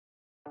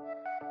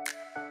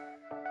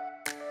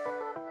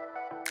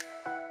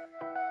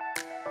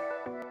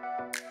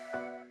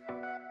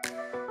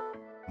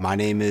My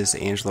name is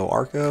Angelo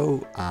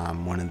Arco.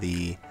 I'm one of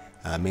the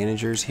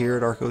managers here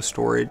at Arco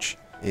Storage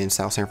in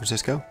South San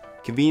Francisco.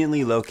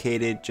 Conveniently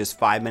located just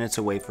 5 minutes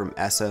away from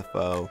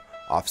SFO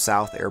off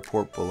South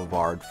Airport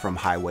Boulevard from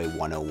Highway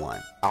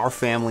 101. Our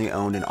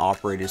family-owned and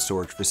operated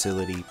storage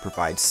facility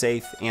provides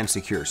safe and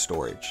secure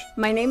storage.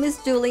 My name is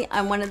Julie.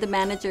 I'm one of the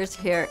managers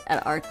here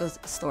at Arcos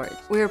Storage.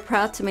 We are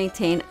proud to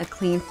maintain a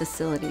clean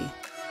facility.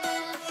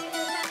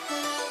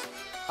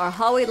 Our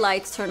hallway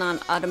lights turn on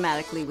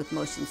automatically with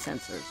motion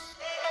sensors.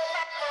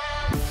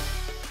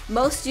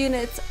 Most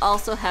units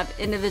also have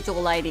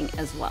individual lighting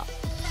as well.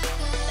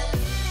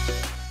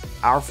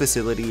 Our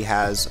facility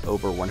has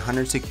over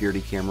 100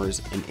 security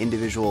cameras and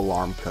individual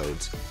alarm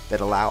codes that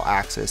allow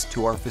access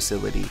to our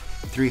facility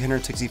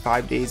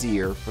 365 days a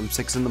year from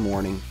 6 in the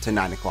morning to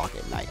 9 o'clock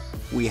at night.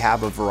 We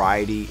have a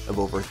variety of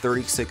over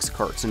 36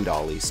 carts and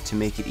dollies to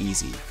make it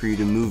easy for you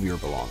to move your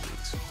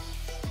belongings.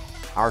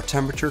 Our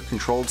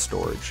temperature-controlled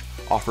storage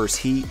offers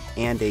heat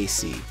and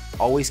AC,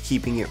 always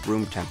keeping it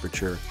room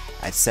temperature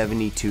at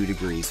 72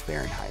 degrees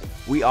Fahrenheit.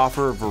 We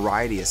offer a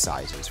variety of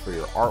sizes for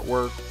your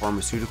artwork,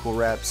 pharmaceutical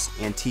reps,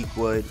 antique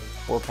wood,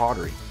 or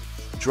pottery.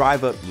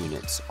 Drive-up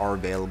units are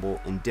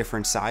available in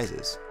different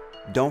sizes.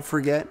 Don't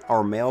forget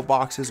our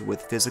mailboxes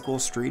with physical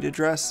street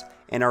address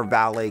and our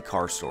valet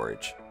car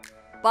storage.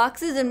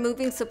 Boxes and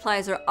moving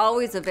supplies are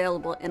always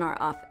available in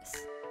our office.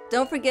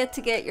 Don't forget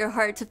to get your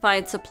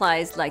hard-to-find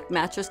supplies like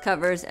mattress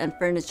covers and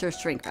furniture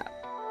shrink wrap.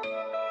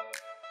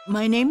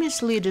 My name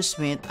is Lida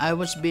Smith. I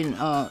was been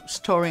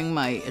storing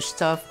my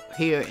stuff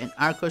here in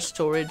Arco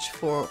Storage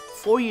for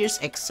 4 years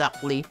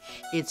exactly.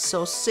 It's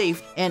so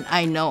safe, and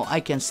I know I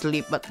can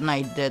sleep at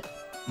night that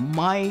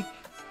my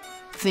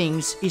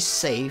things is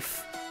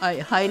safe. I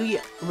highly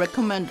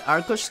recommend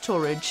Arco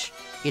Storage.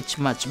 It's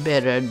much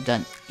better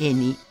than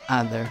any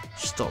other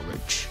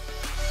storage.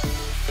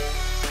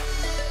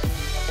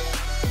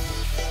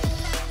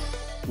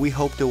 We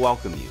hope to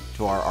welcome you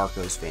to our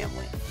Arcos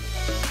family.